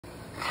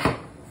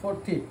4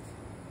 tips.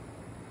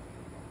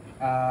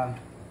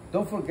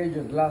 Don't forget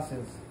your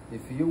glasses.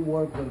 If you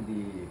work in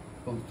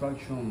the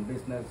construction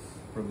business,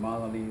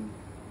 remodeling,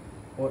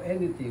 or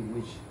anything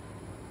which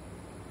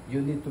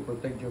you need to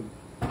protect your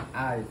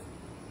eyes,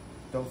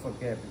 don't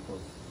forget,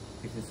 because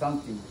if it's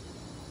something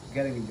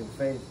getting in your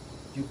face,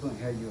 you can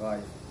hurt your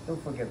eyes.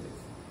 Don't forget this.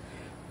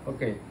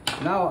 Okay,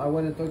 now I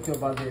want to talk to you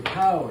about the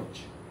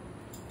pouch.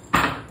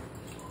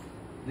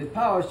 The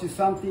pouch is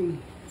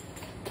something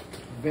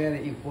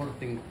very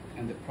important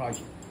in the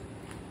project.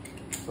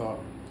 So,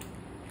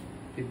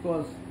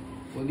 because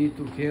we need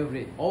to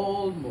carry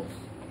almost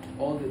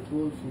all the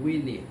tools we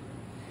need.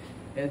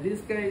 In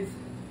this case,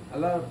 a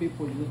lot of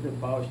people use the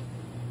pouch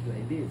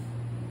like this.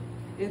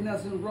 It's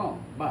nothing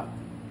wrong, but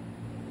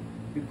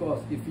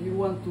because if you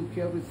want to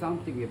carry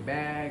something, a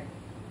bag,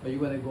 or you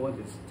want to go on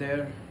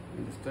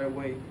in the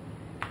stairway,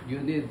 you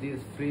need this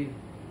free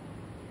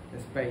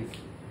space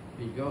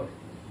in your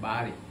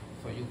body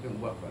so you can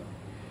work on it.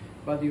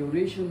 But the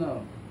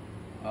original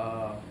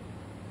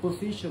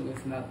position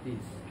is not this.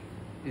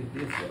 It's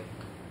this way.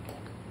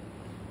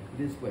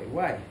 This way.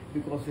 Why?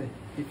 Because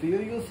if you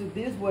use it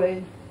this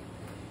way,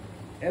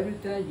 every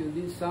time you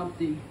need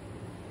something,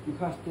 you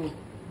have to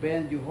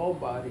bend your whole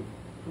body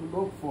to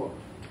look for it.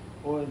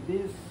 Or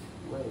this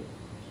way.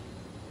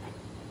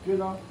 You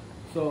know?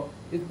 So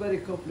it's very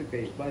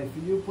complicated. But if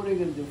you put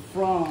it in the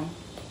front,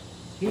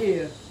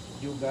 here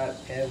you got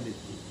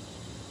everything.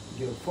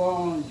 Your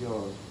phone,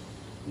 your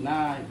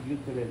knife,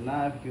 utility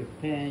knife, your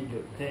pen,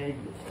 your tape,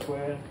 your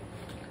square,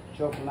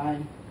 chalk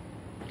line,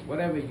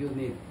 whatever you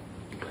need.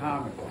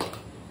 Hammer.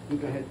 You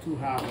can have 2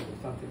 hammers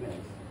or something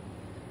else.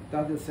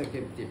 That's the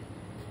second tip.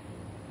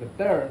 The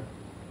third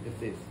is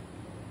this.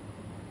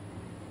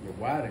 The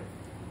water.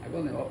 I'm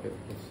going to open it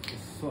because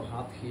it's so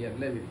hot here.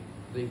 Let me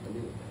drink a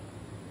little bit.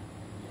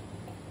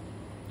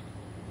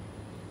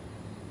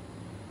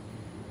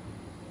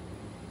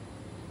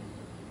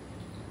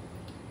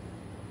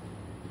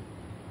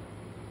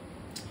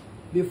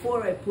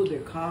 Before I put the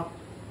cup,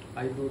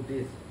 I do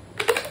this.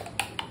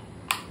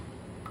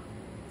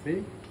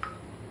 See?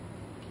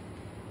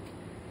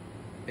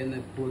 And I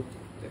put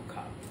the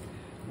cup.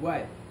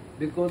 Why?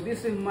 Because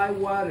this is my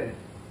water.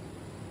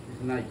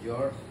 It's not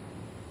yours.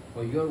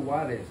 Or your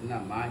water is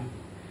not mine.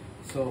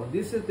 So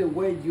this is the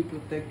way you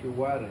protect your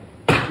water.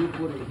 You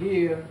put it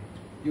here,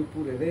 you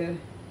put it there,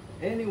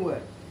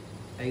 anywhere.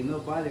 Ain't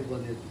nobody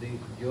gonna drink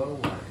your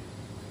water.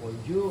 Or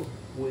you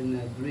will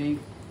not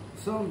drink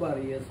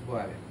somebody else's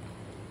water.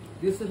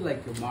 This is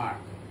like a mark.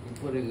 You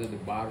put it in the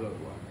bottle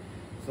of water.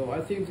 So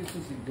I think this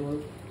is a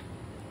good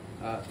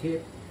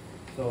tip.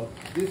 So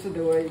this is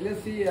the way.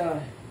 Let's see,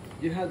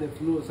 you have the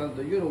flu or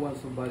something. You don't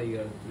want somebody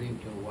else to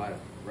drink your water,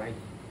 right?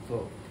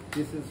 So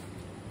this is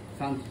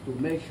something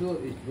to make sure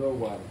it's your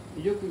water.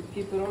 You can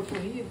keep it also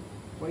here.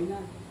 Why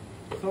not?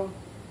 So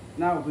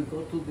now we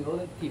go to the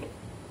other tip.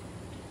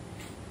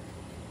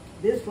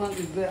 This one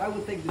is very, I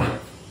will take this one.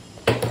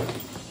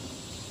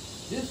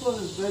 This one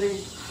is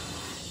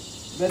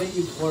very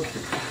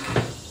important.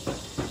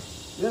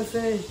 Let's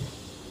say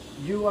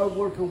you are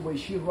working with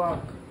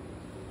sheetrock,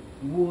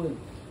 wood,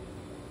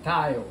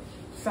 tile,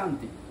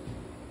 something,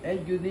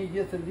 and you need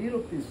just a little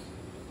piece.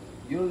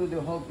 You do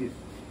the whole piece.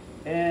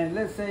 And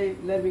let's say,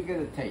 let me get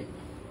a tape.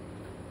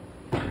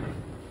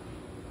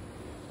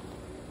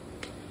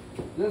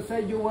 Let's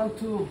say you want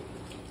to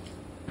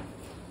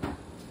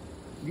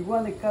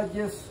cut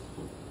just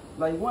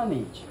like 1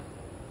 inch.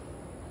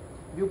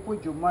 You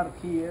put your mark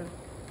here,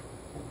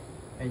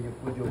 and you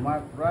put your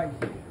mark right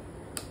here.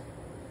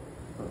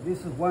 So this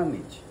is 1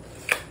 inch.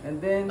 And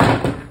then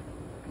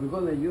we're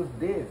gonna use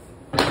this.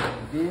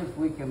 This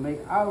we can make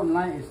our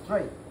line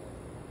straight.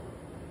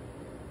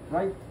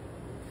 Right?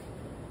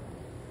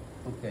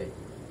 Okay.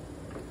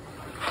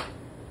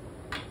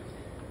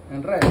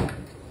 And right.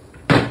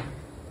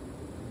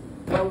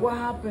 But what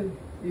happens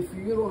if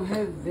you don't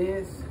have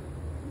this?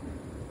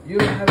 You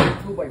don't have a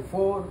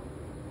 2x4.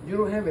 You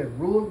don't have a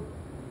rule.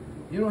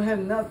 You don't have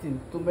nothing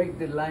to make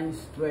the line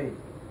straight.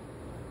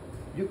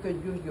 You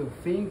can use your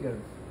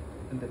fingers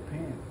and the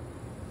pen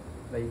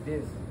like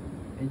this,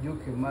 and you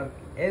can mark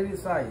any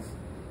size,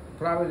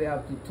 probably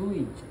up to 2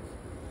 inches.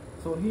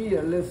 So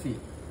here, let's see.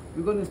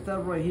 We're going to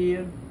start right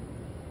here.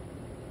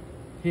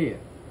 Here,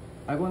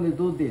 I'm going to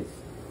do this.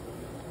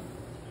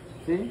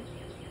 See?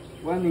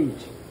 1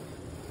 inch.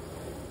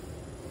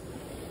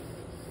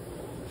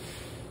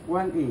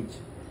 1 inch.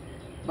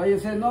 But you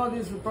say, no,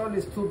 this is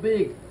probably too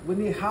big. We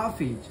need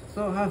 ½ inch.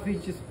 So ½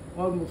 inch is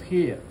almost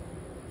here.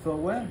 So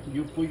when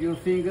you put your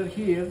finger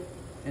here,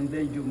 and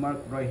then you mark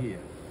right here.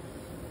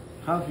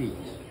 ½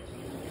 inch.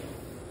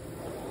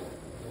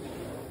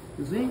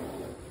 You see?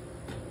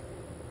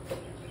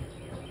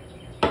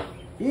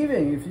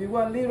 Even if you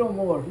want a little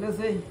more, let's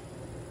say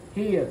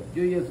here,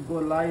 you just go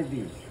like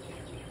this.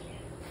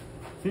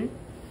 See?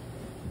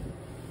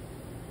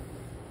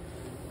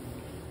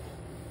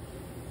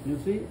 You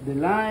see, the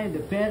line, the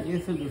pen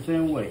isn't the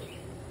same way.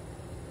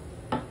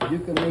 You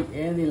can make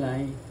any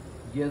line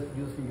just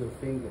using your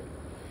finger.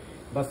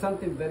 But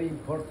something very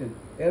important,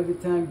 every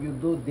time you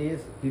do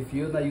this, if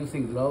you're not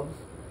using gloves,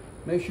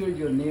 make sure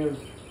your nails,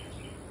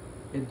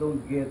 it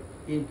don't get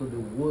into the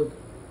wood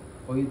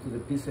or into the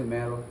piece of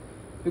metal,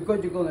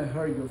 because you're gonna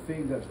hurt your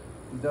fingers.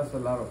 That's a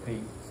lot of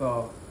pain.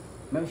 So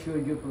make sure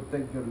you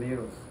protect your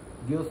nails.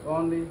 Use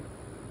only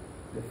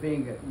the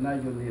finger,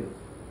 not your nails.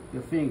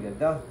 Your finger,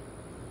 that's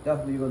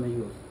what you're gonna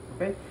use,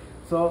 okay?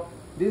 So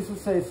this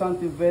is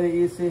something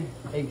very easy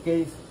in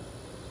case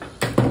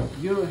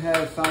you don't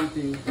have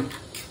something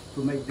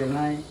to make the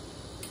line.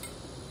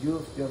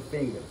 Use your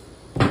fingers,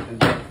 and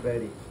that's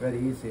very, very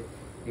easy.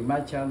 In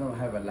my channel, I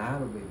have a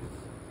lot of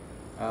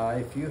videos.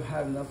 If you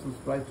have not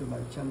subscribed to my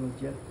channel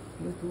yet,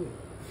 please do it.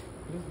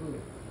 Please do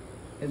it.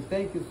 And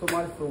thank you so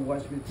much for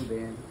watching me to the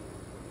end.